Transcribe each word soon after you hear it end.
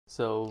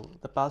So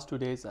the past 2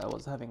 days I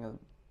was having a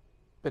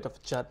bit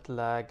of jet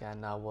lag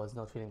and I was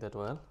not feeling that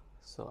well.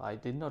 So I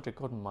did not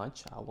record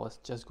much. I was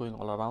just going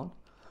all around.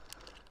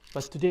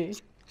 But today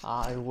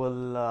I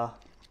will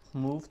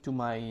move to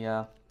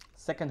my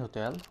second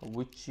hotel,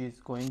 which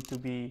is going to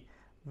be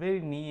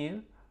very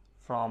near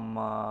from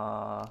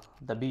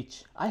the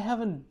beach. I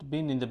haven't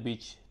been in the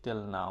beach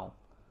till now.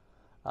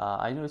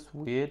 I know it's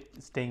weird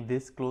staying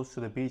this close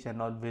to the beach and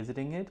not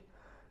visiting it,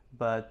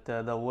 but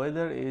the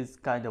weather is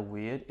kind of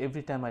weird.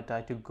 Every time I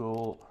try to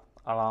go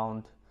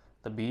around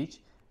the beach,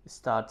 it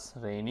starts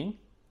raining.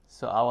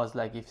 So I was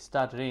like, if it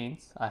start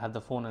rains, I have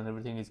the phone and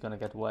everything is gonna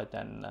get wet,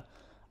 and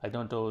I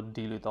don't want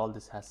to deal with all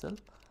this hassle.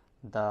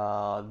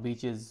 The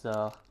beach is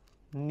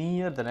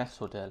near the next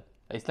hotel.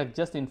 It's like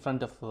just in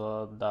front of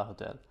the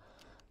hotel.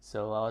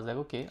 So I was like,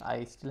 okay,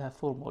 I still have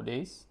 4 more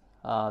days.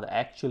 The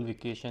actual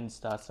vacation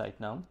starts right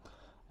now,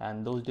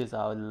 and those days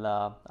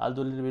I'll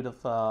do a little bit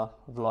of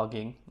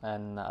vlogging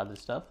and other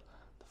stuff.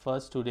 The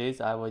first 2 days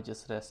I was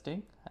just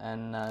resting,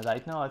 and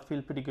right now I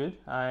feel pretty good.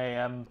 I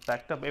am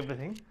packed up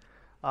everything.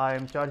 I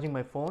am charging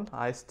my phone.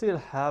 I still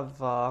have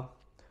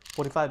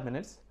 45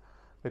 minutes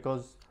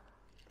because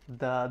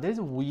there's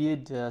a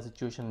weird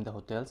situation in the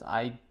hotels.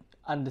 I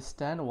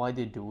understand why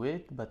they do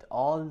it, but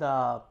all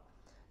the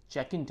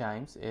check-in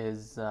times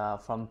is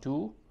from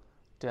 2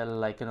 till,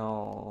 like,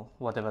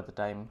 whatever the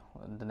time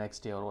the next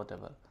day or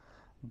whatever.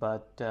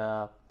 But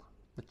the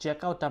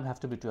checkout time have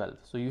to be 12,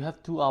 so you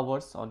have 2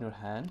 hours on your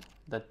hand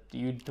that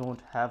you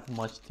don't have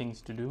much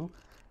things to do.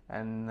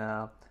 And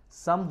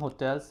some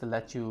hotels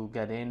let you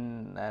get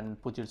in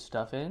and put your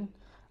stuff in,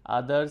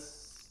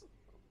 others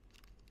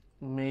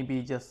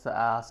maybe just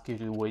ask you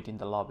to wait in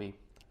the lobby.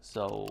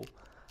 So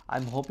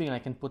I'm hoping I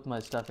can put my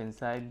stuff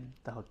inside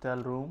the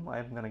hotel room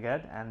I'm gonna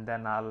get, and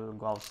then I'll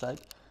go outside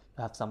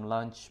to have some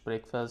lunch,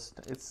 breakfast.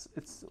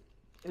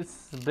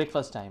 It's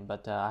breakfast time,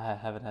 but I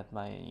haven't had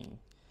my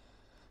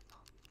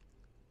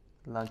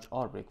lunch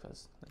or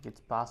breakfast. Like, it's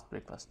past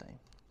breakfast time.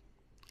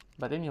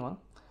 But anyway,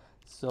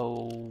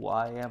 so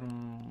I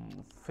am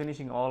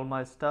finishing all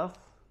my stuff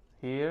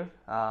here,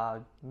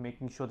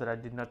 making sure that I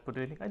did not put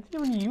anything. I didn't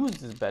even use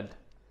this bed.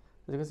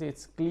 As you can see,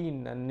 it's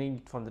clean and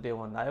neat from the day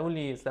one. I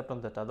only slept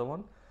on that other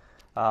one.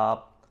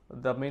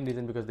 The main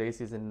reason because the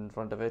AC is in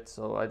front of it,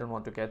 so I don't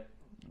want to get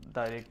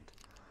direct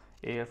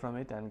air from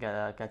it and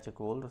catch a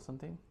cold or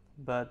something.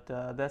 But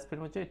that's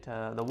pretty much it.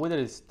 The weather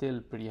is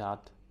still pretty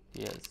hot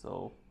here,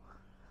 so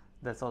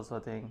that's also a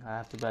thing I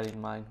have to bear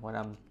in mind when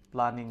I'm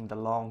planning the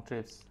long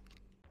trips.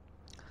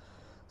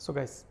 So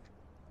guys,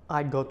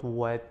 I got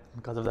wet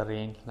because of the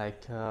rain.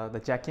 Like,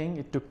 the checking,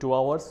 it took 2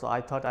 hours, so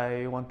I thought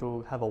I want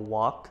to have a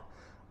walk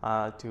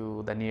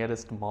to the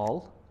nearest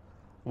mall,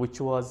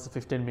 which was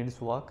 15 minutes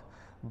walk.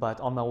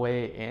 But on my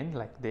way in,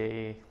 like,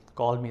 they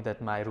called me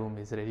that my room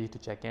is ready to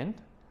check in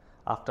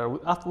after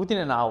within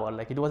an hour.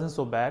 Like, it wasn't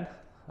so bad,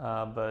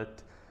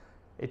 but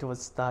it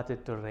was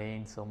started to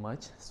rain so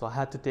much, so I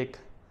had to take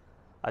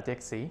a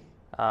taxi.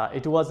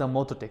 It was a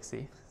motor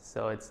taxi,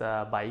 so it's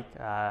a bike.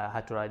 I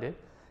had to ride it,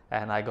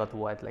 and I got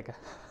wet, like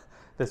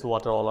there's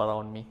water all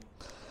around me.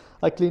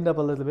 I cleaned up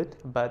a little bit,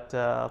 but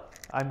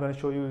I'm going to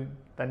show you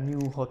the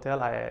new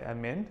hotel I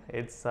am in.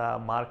 It's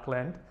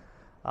Markland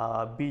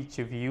Beach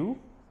View.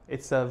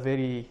 It's a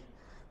very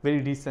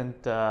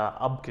decent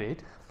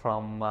upgrade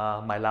from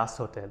my last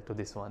hotel to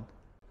this one.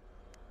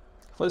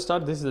 For the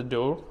start, this is the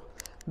door.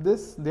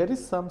 There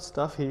is some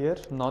stuff here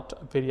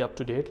not very up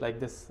to date. Like,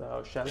 this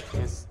shelf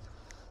is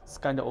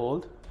kind of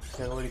old.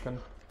 Okay, where you can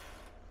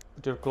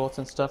put your clothes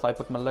and stuff. I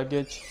put my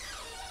luggage,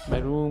 my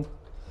room.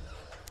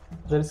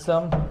 There is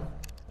some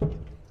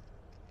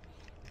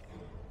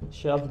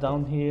shelf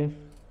down here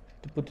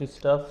to put your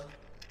stuff.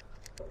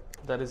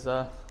 There is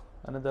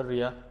another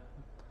area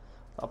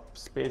up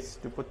space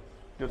to put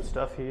your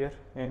stuff here.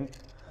 And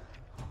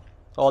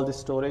all this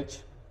storage,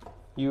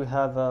 you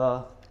have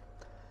a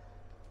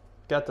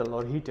kettle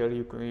or heater,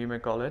 you may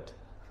call it,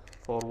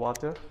 for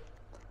water.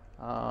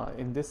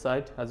 In this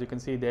side, as you can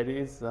see, there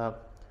is a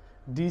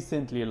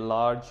decently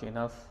large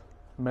enough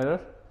mirror,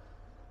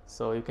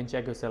 so you can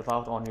check yourself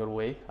out on your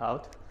way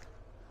out.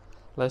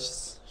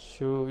 Let's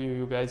show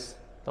you guys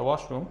the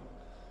washroom.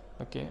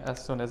 Okay,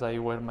 as soon as I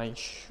wear my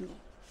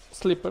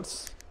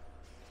slippers.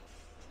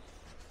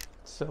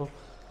 So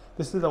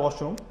this is the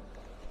washroom.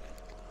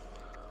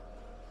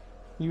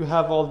 You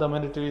have all the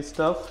mandatory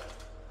stuff.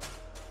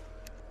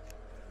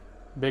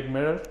 Big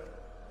mirror.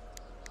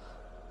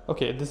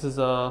 Okay, this is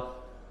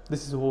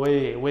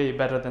way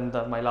better than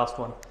my last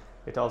one.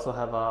 It also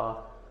have a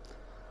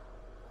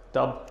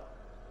tub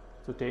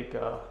to take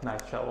a nice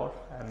shower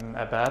and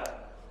a bath.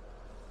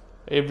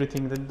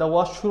 Everything. The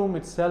washroom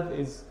itself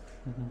is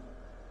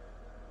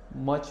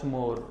much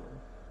more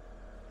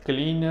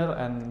cleaner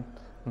and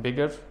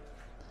bigger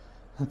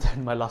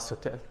than my last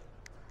hotel.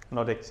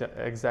 Not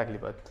exactly,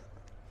 but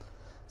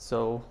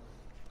so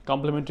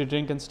complimentary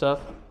drink and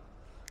stuff.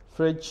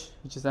 Fridge,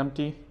 which is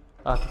empty.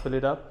 I have to fill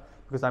it up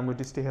because I'm going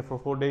to stay here for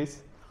 4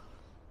 days.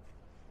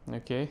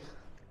 Okay,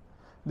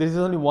 there is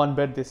only one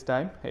bed this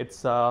time.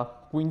 It's a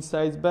queen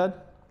size bed,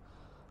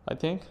 I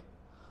think.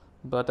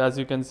 But as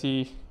you can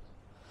see,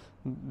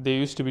 they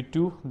used to be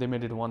 2, they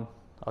made it 1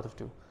 out of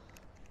 2.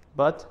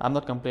 But I'm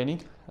not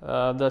complaining.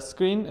 The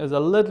screen is a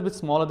little bit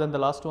smaller than the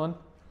last one.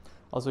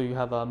 Also, you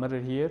have a mirror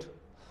here,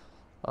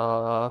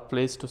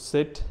 place to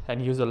sit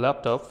and use a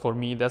laptop. For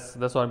me, that's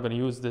what I'm going to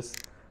use this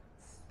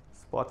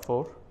spot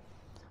for.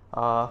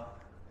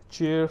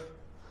 Chair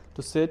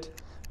to sit,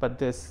 but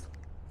this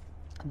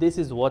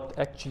is what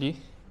actually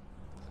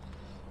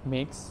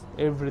makes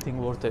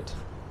everything worth it.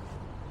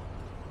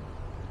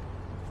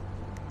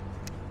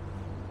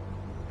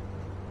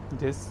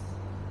 This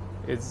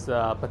is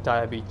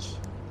Pattaya beach.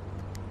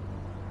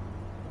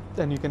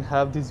 Then you can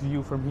have this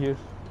view from here.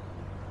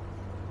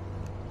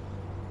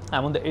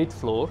 I'm on the 8th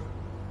floor,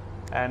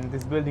 and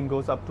this building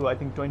goes up to I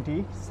think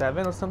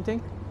 27 or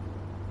something.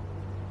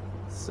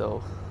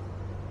 So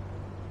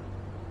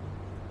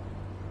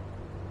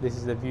this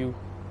is the view.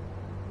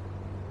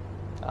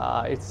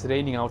 It's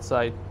raining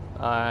outside.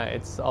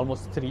 It's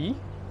almost 3,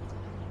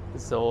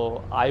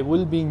 so I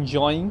will be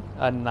enjoying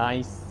a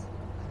nice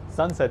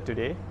sunset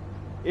today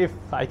if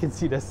I can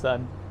see the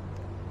sun.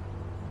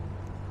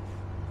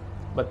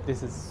 But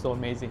this is so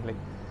amazing. Like,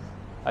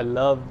 I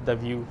love the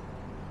view.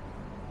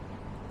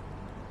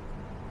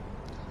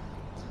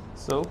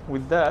 So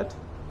with that,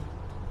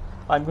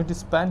 I'm going to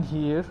spend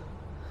here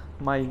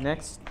my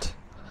next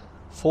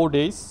 4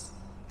 days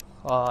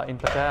in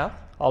Pattaya.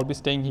 I'll be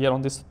staying here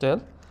on this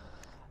hotel,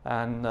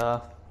 and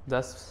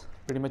that's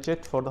pretty much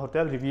it for the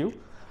hotel review.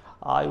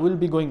 I will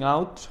be going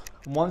out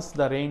once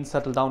the rain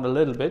settles down a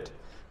little bit,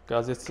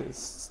 because it's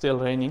still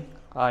raining.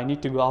 I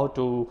need to go out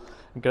to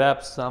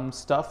grab some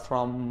stuff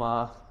from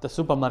the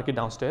supermarket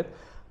downstairs.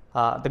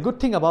 The good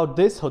thing about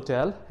this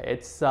hotel,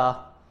 it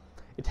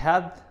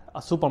had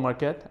a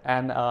supermarket,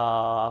 and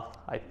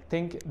I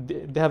think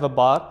they have a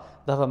bar,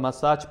 they have a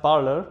massage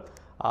parlor,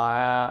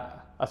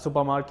 a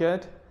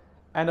supermarket,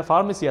 and a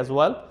pharmacy as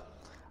well,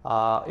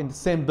 in the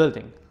same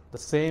building.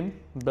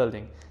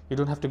 You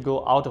don't have to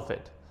go out of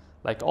it.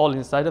 Like, all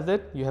inside of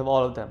it, you have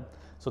all of them.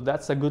 So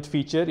that's a good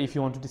feature if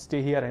you wanted to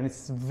stay here. And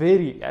it's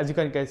very, as you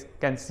guys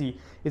can see,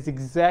 it's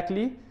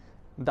exactly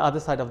the other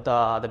side of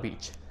the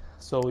beach.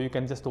 So you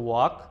can just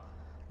walk.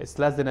 It's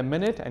less than a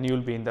minute and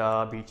you'll be in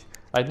the beach.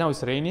 Right now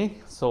it's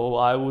raining, so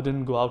I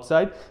wouldn't go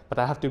outside, but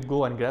I have to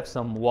go and grab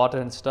some water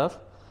and stuff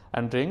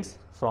and drinks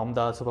from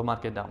the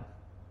supermarket down.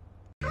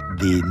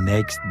 The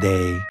next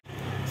day.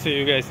 So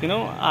you guys,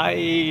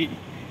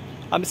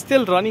 I'm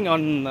still running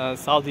on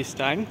Southeast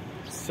time,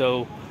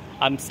 so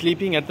I'm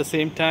sleeping at the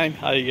same time.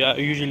 I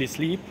usually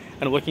sleep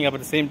and waking up at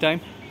the same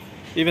time,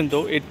 even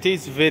though it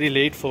is very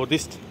late for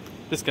this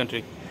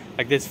country.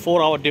 Like, there's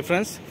 4-hour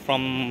difference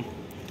from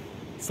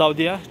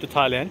Saudi to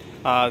Thailand.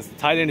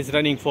 Thailand is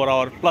running 4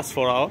 hour plus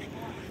 4 hour.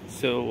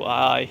 So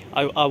I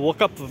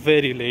woke up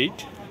very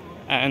late,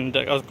 and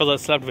because I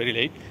slept very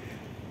late,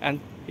 and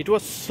it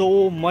was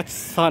so much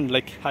sun.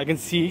 Like, I can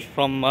see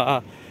from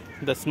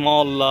the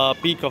small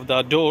peak of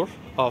the door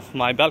of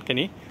my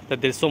balcony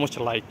that there's so much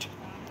light.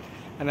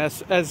 And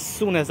as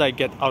soon as I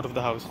get out of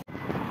the house,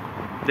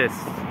 this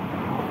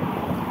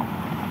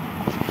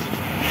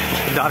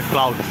dark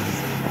cloud.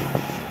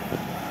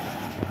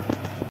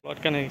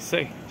 What can I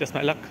say? Just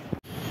my luck.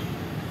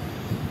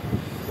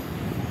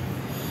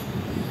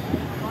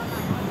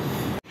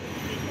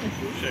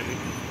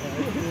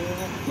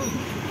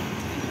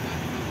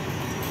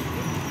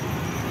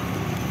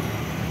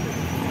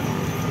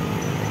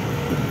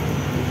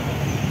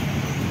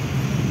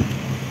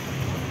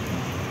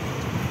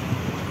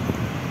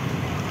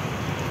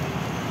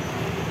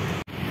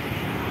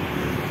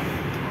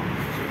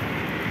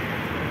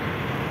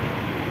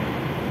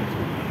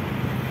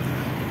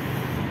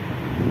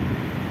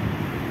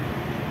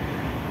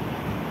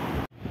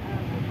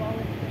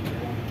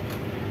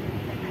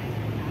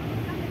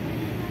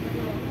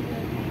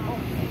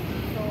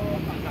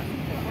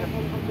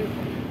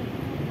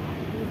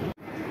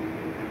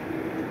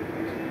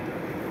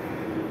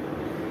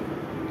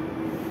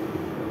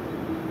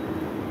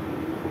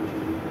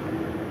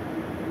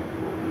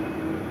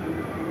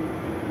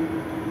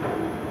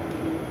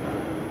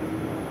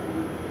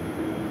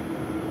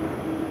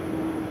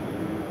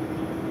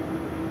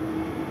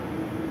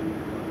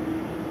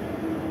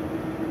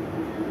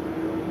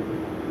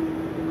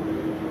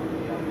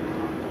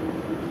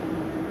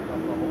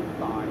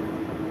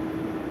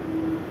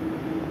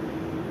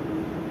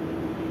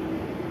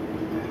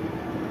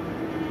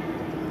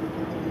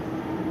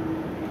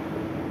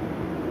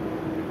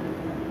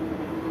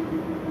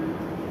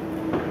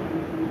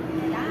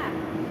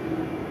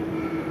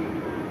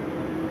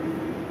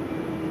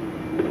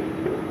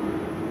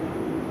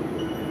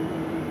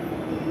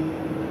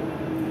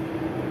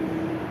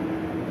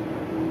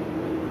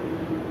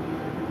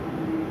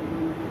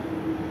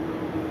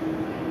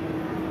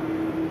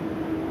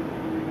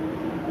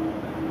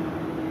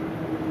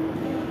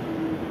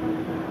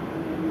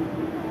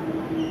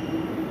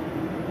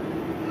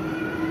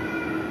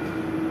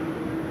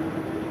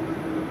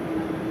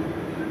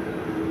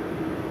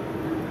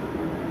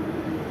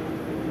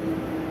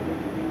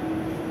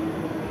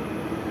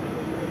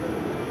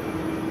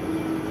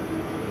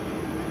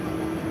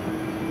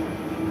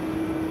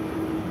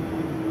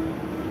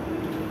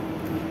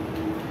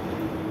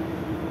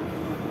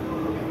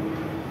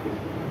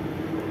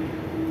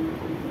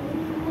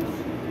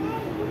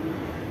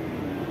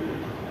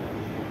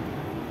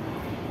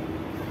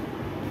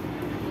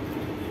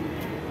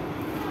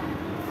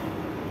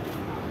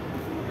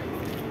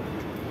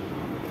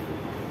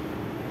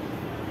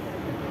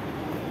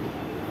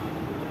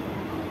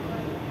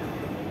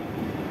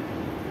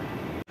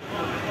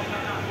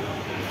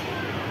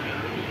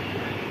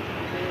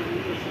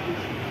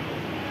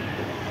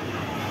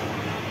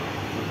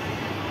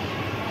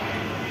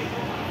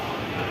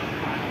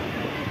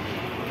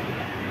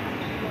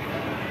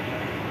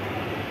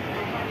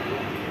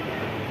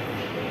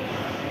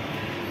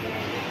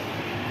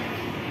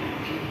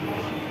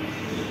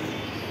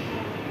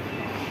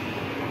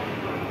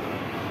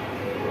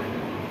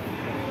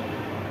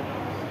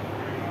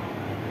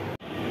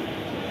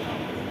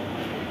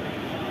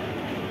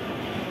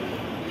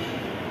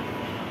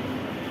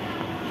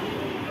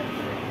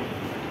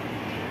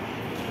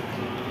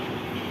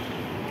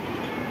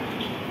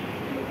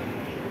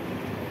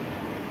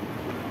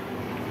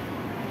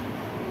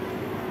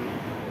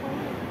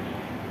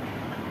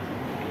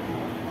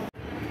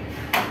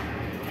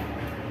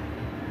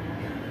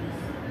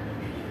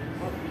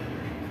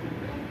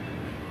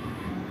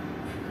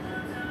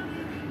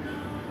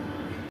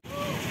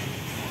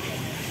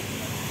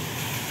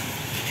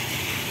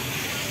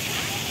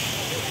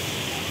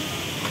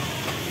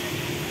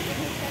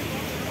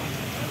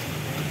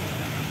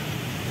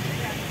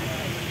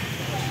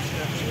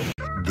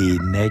 The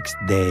next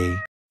day.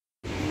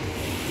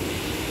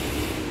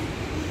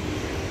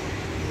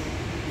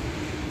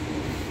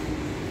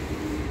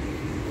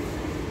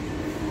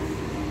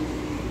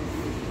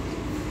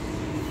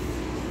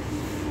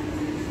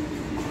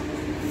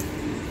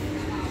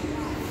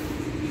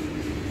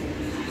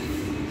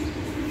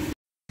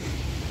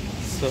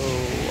 So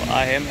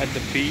I am at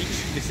the beach.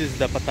 This is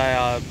the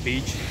Pattaya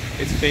beach.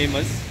 It's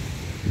famous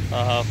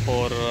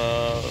for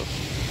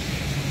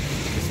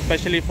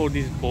especially for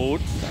these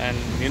boats and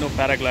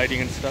paragliding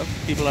and stuff.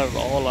 People are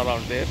all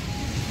around there.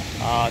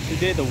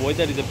 Today the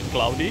weather is a bit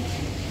cloudy,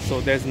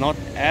 so there's not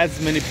as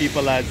many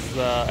people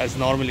as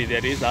normally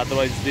there is.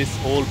 Otherwise, this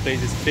whole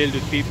place is filled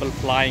with people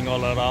flying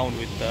all around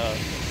with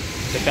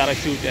the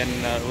parachute and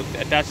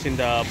attached in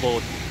the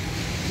boat.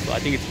 So I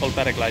think it's called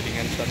paragliding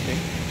and something.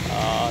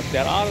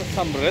 There are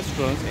some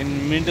restaurants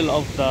in middle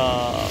of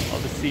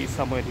the sea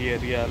somewhere here.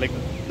 Yeah,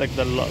 like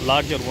the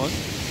larger ones.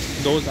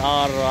 Those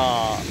are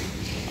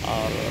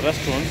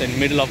restaurants in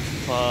middle of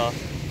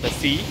the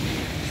sea.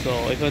 So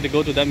if you want to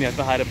go to them, you have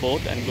to hire a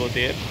boat and go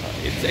there.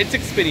 It's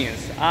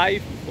experience.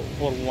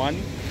 For one,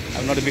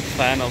 I'm not a big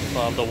fan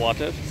of the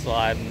water, so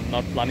I'm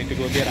not planning to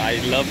go there. I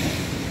love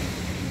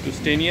to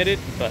stay near it,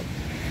 but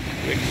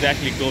to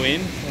exactly go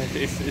in,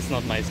 it's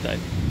not my style.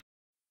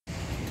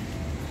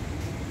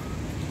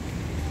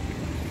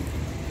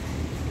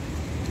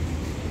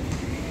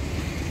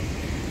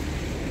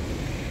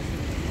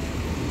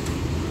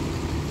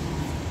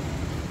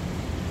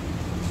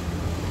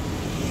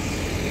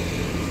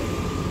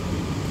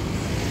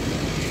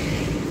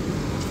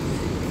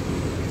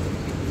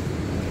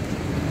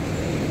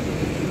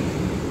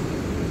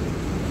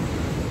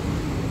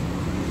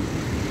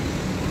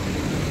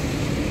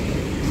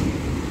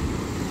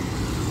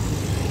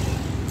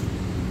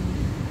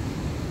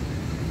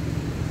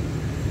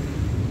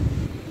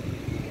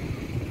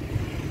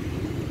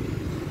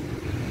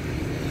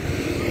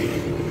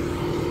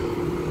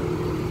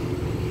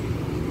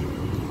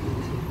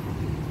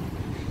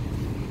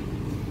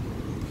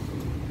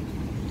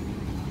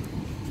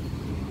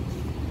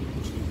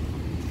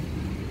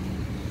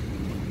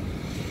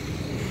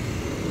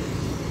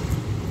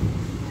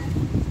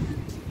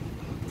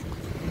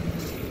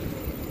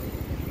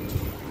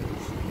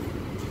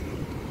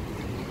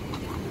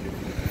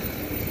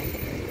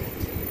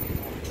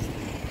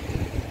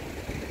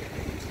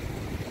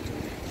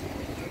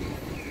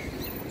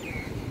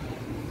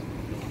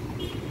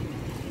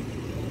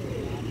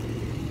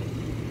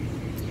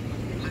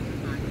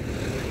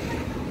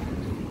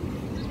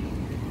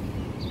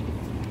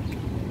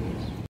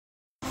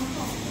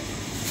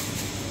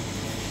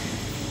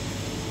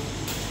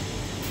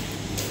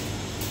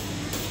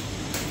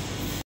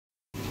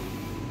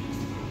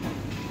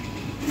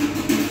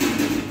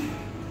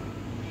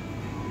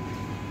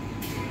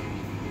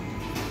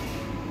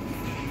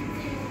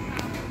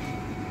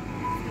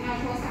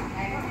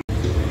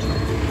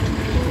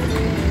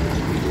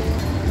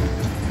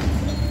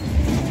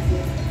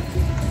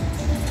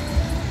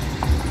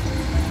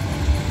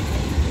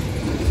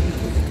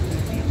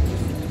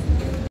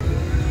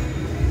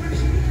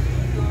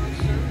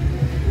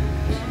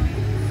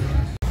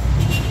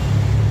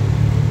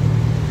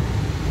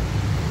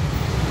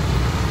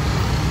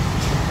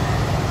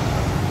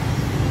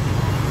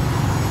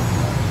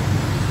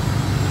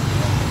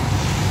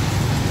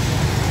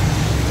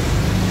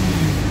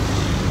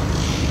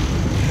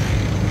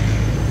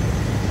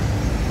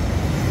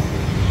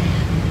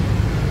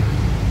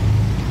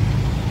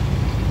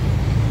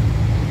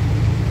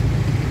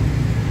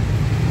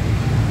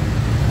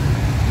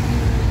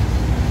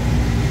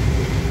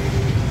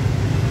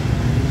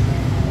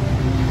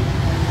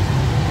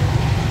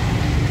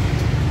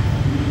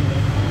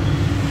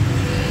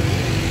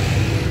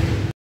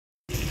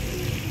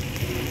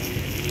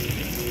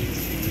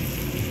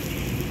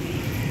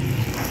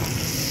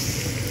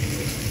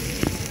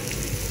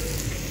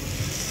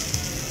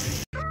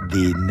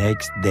 The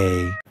next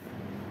day.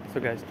 So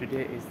guys,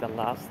 today is the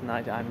last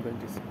night I'm going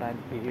to spend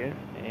here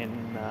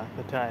in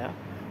Pattaya.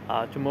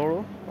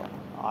 Tomorrow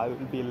I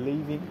will be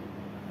leaving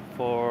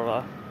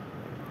for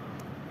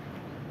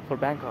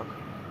Bangkok.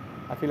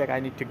 I feel like I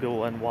need to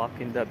go and walk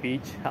in the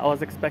beach. I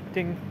was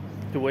expecting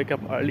to wake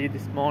up early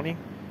this morning.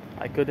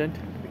 I couldn't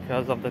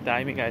because of the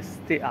timing.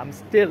 I'm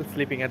still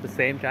sleeping at the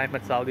same time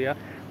at Saudi,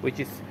 which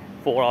is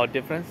 4-hour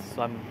difference.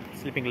 So I'm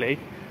sleeping late,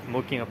 I'm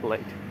waking up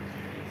late.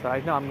 So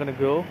right now I'm gonna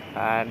go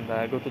and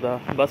go to the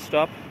bus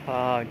stop,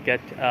 get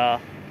a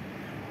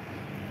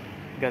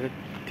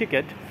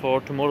ticket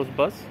for tomorrow's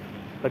bus.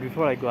 But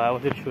before I go, I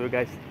wanted to show you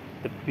guys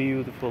the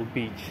beautiful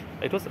beach.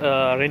 It was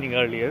raining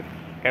earlier.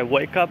 I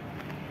woke up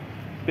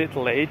a bit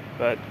late,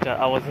 but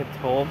I was at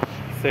home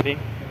sitting,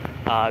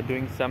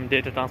 doing some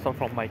data transfer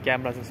from my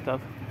cameras and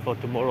stuff. For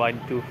tomorrow I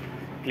need to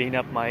clean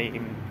up my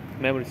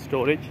memory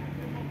storage,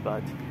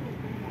 but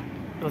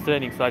it was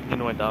raining, so I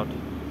didn't went out.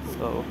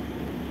 So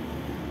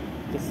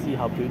just see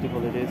how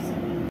beautiful it is.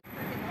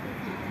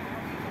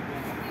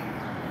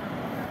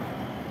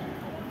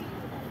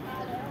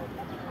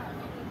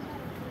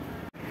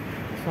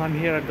 So I'm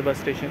here at the bus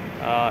station.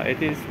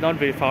 It is not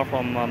very far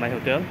from my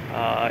hotel.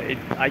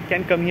 I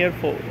can come here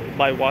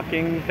by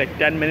walking like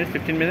 10 minutes,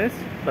 15 minutes,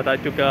 but I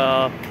took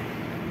a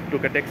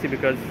taxi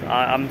because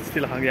I'm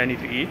still hungry. I need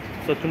to eat.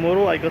 So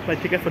tomorrow I got my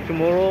ticket for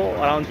tomorrow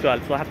around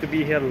 12. So I have to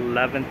be here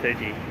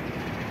 11:30.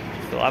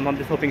 So I'm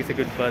just hoping it's a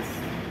good bus.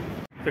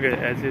 Okay,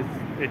 as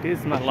it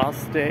is my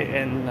last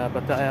day in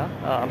Pattaya.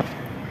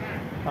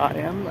 I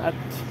am at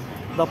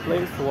the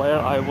place where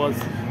I was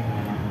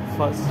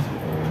first.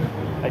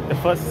 Like the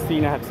first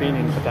scene I had seen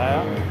in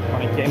Pattaya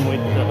when I came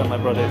with my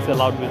brother. It's a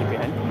loud music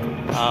behind.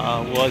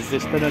 Was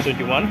this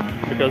 2021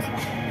 because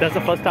that's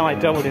the first time I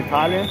traveled in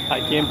Thailand. I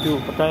came to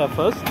Pattaya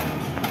first,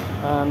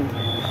 and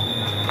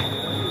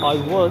I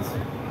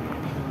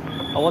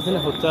was in a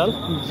hotel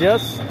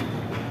just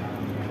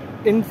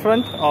in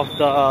front of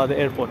the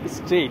airport. It's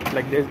straight,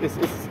 like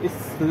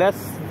it's less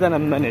than a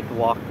minute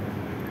walk.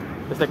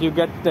 It's like you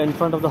get in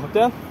front of the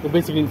hotel, you're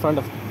basically in front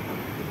of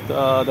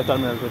the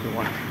terminal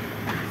 21.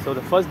 So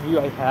the first view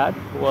I had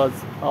was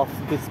of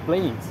these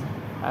planes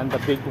and the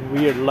big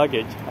weird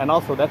luggage. And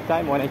also that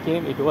time when I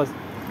came, it was,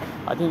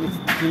 I think it's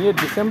near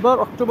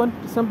October,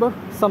 December,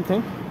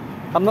 something.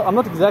 I'm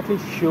not exactly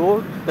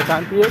sure the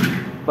time period,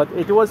 but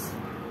it was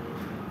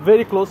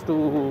very close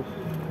to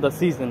the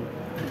season,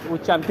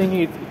 which I'm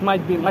thinking it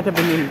might have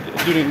been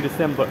during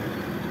December.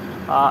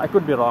 I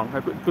could be wrong.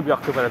 It could be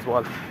October as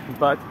well.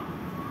 But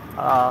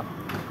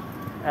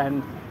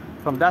and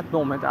from that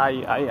moment,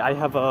 I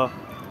have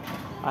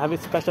a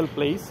special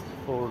place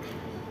for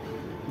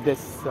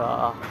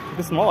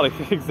this mall.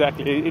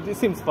 Exactly. It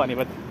seems funny,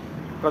 but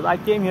because I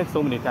came here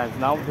so many times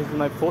now, this is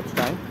my 4th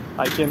time.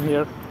 I came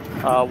here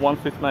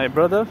once with my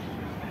brother.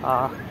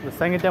 The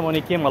second time when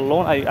I came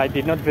alone, I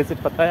did not visit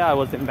Pattaya. I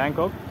was in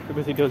Bangkok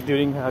because it was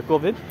during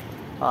COVID.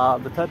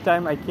 The third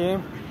time I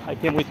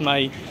came with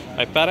my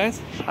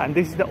parents, and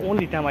this is the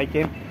only time I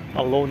came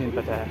alone in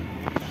Pattaya.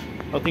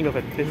 Now think of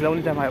it. This is the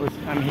only time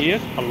I'm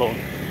here alone.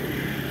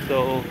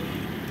 So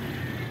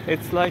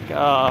it's like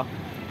I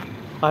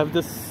have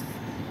this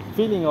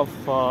feeling of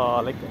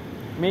like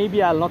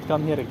maybe I'll not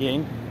come here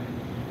again.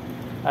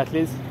 At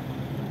least,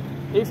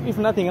 if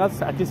nothing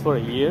else, at least for a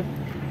year.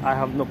 I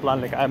have no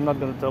plan. Like I'm not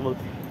going to travel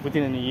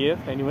within a year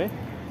anyway.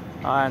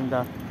 And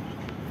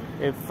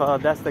if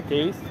that's the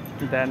case,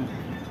 then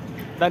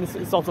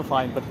it's also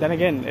fine. But then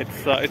again,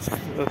 it's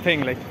the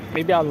thing. Like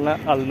maybe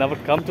I'll never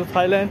come to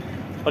Thailand,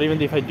 or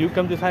even if I do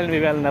come to Thailand,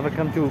 maybe I'll never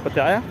come to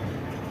Pattaya.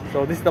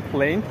 So this is the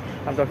plane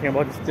I'm talking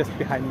about. It's just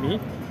behind me.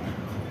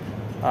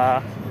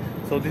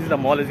 So this is the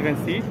mall, as you can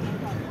see.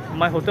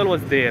 My hotel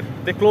was there.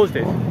 They closed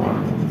it.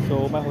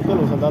 So my hotel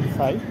was on the other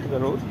side of the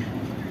road.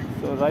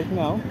 So right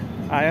now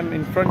I am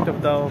in front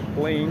of the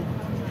plane.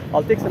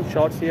 I'll take some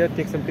shots here,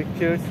 take some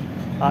pictures.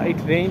 It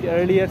rained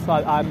earlier, so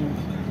I'm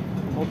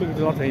hoping it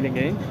will not rain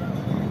again.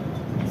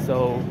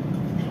 So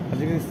I'm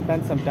going to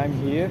spend some time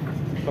here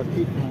because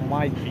it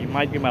might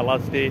be my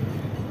last day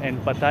in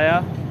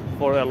Pattaya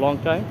for a long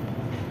time.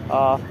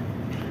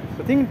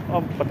 The thing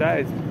of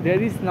Pattaya is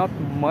there is not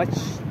much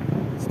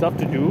stuff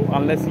to do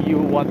unless you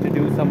want to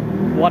do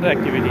some water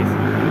activities,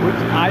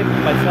 which I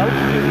myself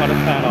is not a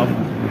fan of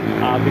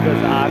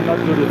because I'm not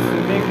good at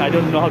swimming. I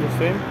don't know how to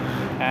swim,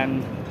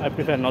 and I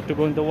prefer not to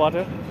go in the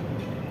water.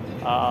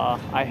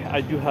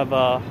 I do have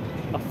a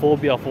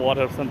phobia of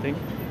water or something,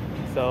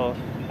 so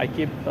I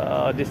keep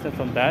distance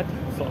from that.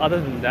 So other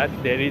than that,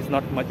 there is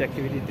not much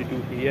activity to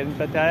do here in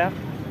Pattaya.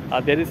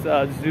 There is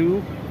a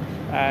zoo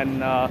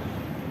and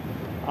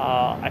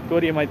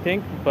aquarium, I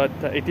think, but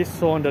it is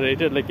so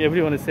underrated. Like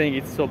everyone is saying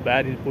it's so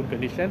bad in poor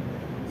condition,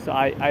 so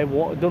I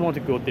don't want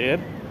to go there.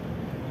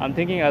 I'm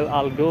thinking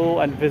I'll go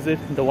and visit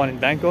the one in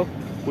Bangkok,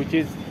 which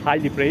is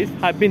highly praised.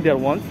 I've been there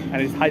once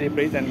and it's highly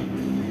praised,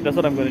 and that's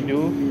what I'm going to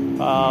do.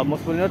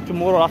 Most probably not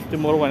tomorrow or after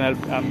tomorrow when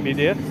I'll be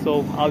there.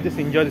 So I'll just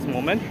enjoy this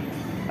moment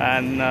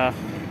and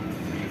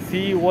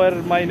see where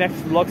my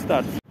next vlog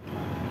starts.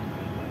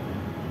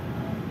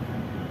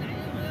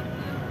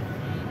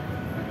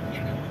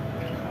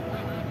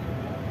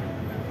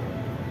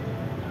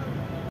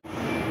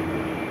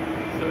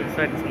 So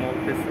inside this mall,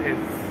 this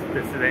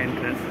is the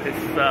entrance.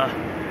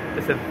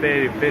 It's a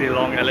very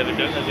long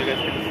elevator, as you guys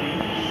can see.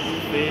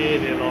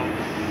 Very long.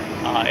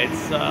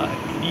 It's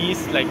at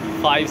least like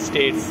 5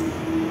 states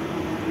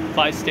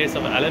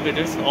of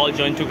elevators all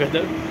joined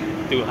together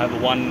to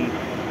have one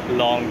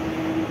long.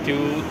 To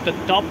the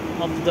top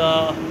of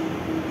the,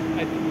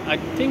 I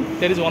think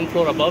there is one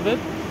floor above it.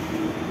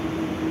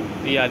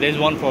 Yeah, there's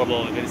one floor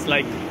above it. It's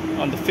like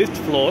on the 5th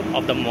floor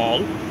of the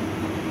mall,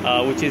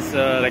 which is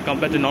like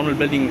compared to normal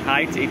building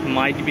heights, it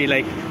might be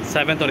like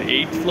 7th or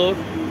 8th floor,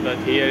 but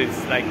here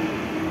it's like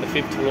the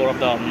 5th floor of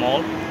the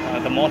mall.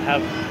 The mall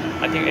have,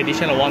 I think,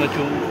 additional 1 or 2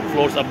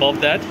 floors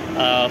above that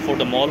for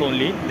the mall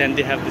only. Then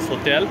they have this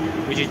hotel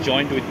which is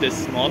joined with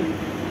this mall.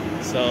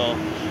 So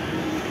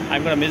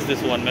I'm gonna miss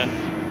this one, man.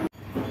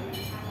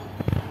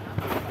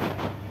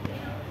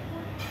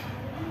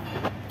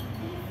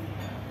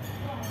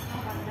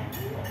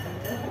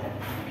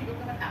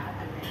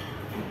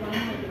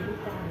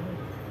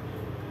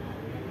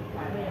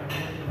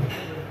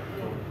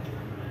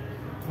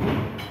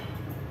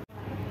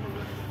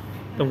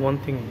 The one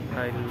thing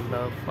I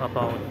love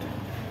about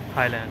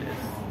Thailand is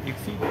you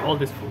see all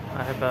this food.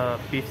 I have a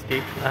beef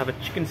steak, I have a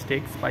chicken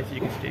steak, spicy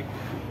chicken steak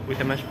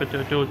with a mashed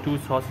potato, 2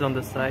 sauces on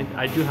the side.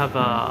 I do have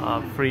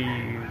a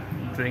free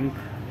drink.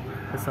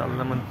 It's a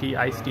lemon tea,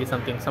 iced tea,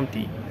 some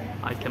tea,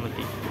 iced lemon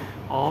tea.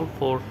 All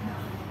for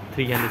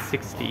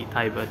 360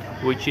 Thai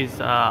baht, which is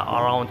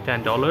around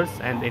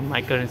 $10, and in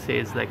my currency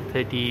is like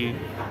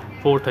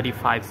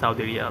 34-35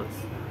 Saudi riyals.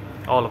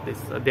 All of this,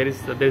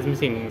 there's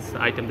missing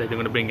item that they're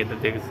going to bring it.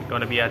 That there's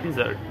going to be a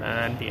dessert,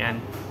 and at the end,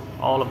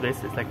 all of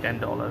this is like $10.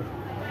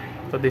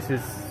 So this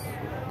is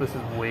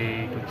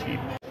way too cheap.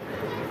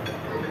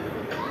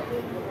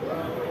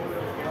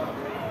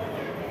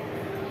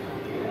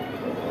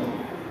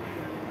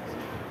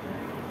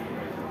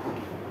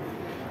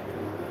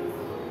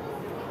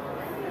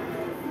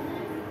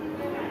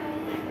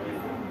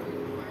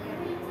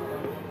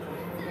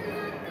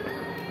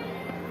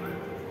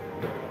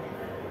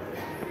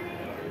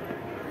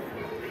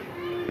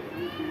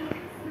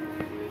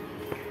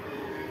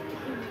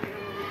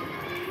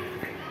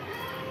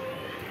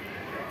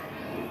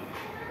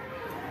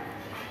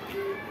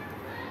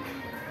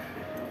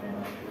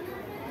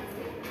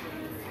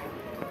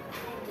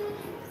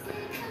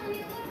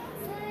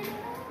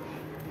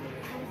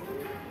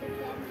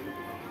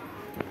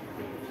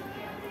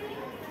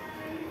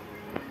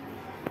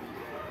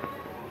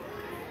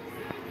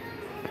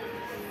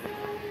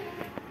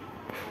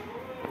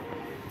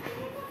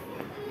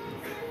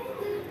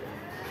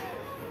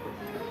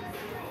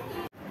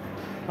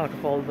 Out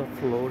of all the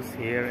floors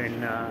here in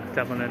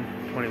Terminal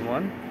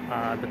 21,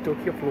 the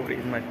Tokyo floor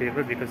is my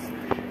favorite because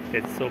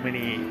there's so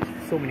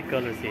many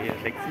colors here.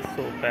 Like it's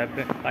so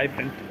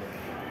vibrant,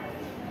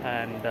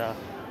 and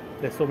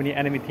there's so many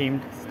anime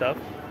themed stuff.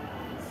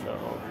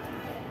 So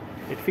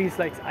it feels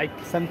like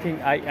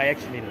something I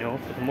actually know.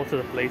 But most of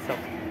the place of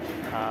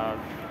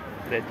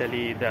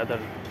Italy, the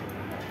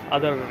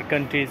other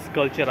countries'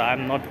 culture,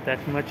 I'm not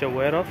that much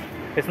aware of.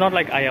 It's not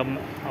like I am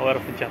aware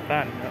of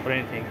Japan or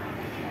anything,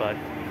 but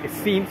it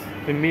seems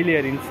familiar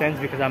in sense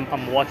because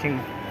I'm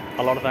watching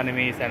a lot of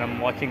animes and I'm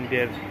watching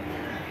their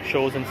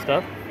shows and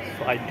stuff.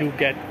 So I do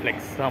get like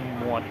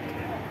somewhat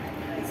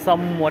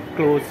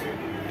close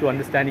to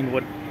understanding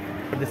what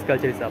this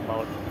culture is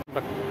about.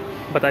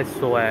 But I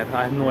swear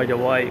I have no idea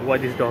why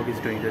this dog is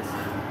doing this.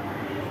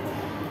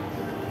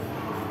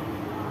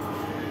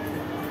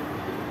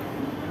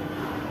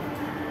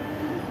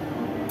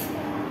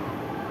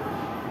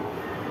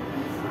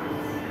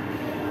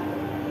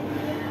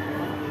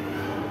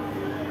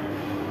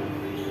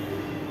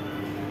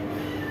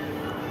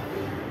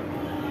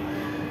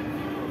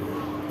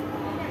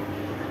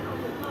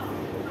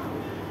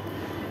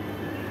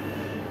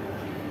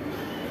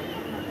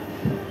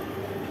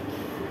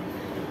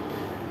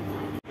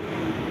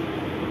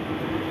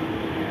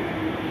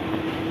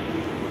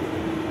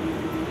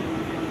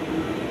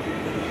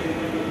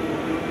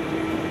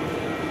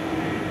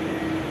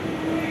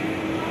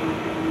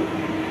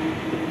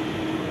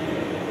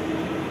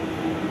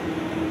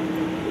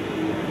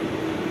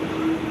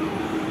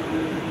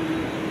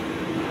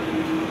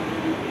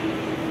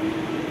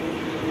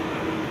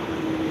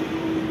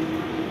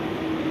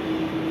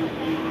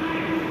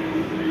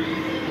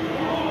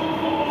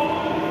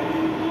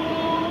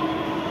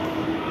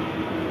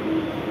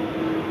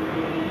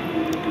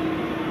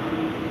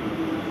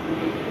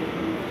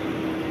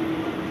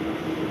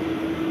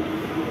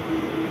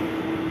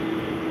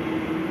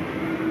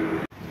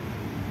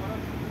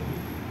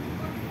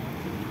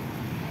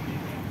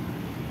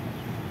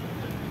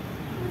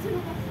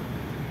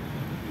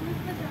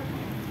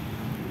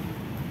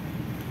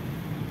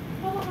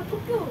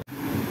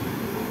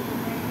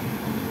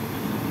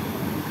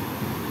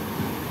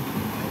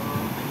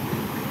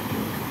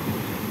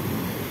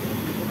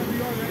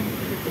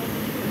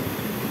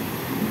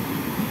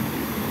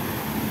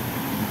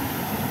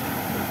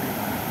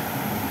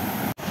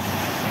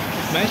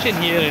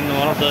 Mentioned here in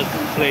one of the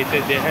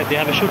places they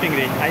have a shooting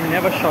range. I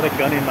never shot a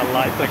gun in my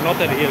life, like not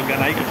a real gun.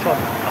 I shot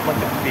a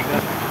bunch of big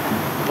guns,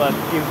 but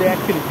if they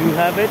actually do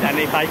have it, and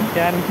if I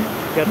can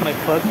get my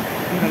first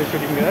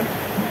shooting gun,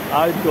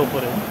 I'll go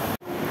for it.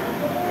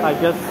 I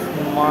guess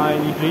my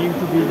dream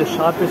to be the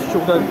sharpest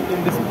shooter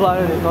in this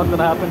planet is not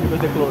gonna happen because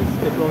they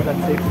close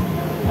at 6,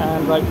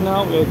 and right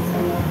now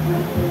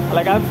it's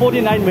like I'm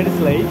 49 minutes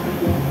late.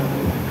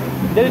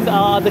 There is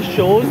other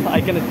shows I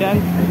can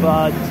attend,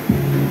 but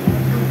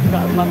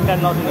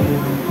cannot in the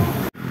movie.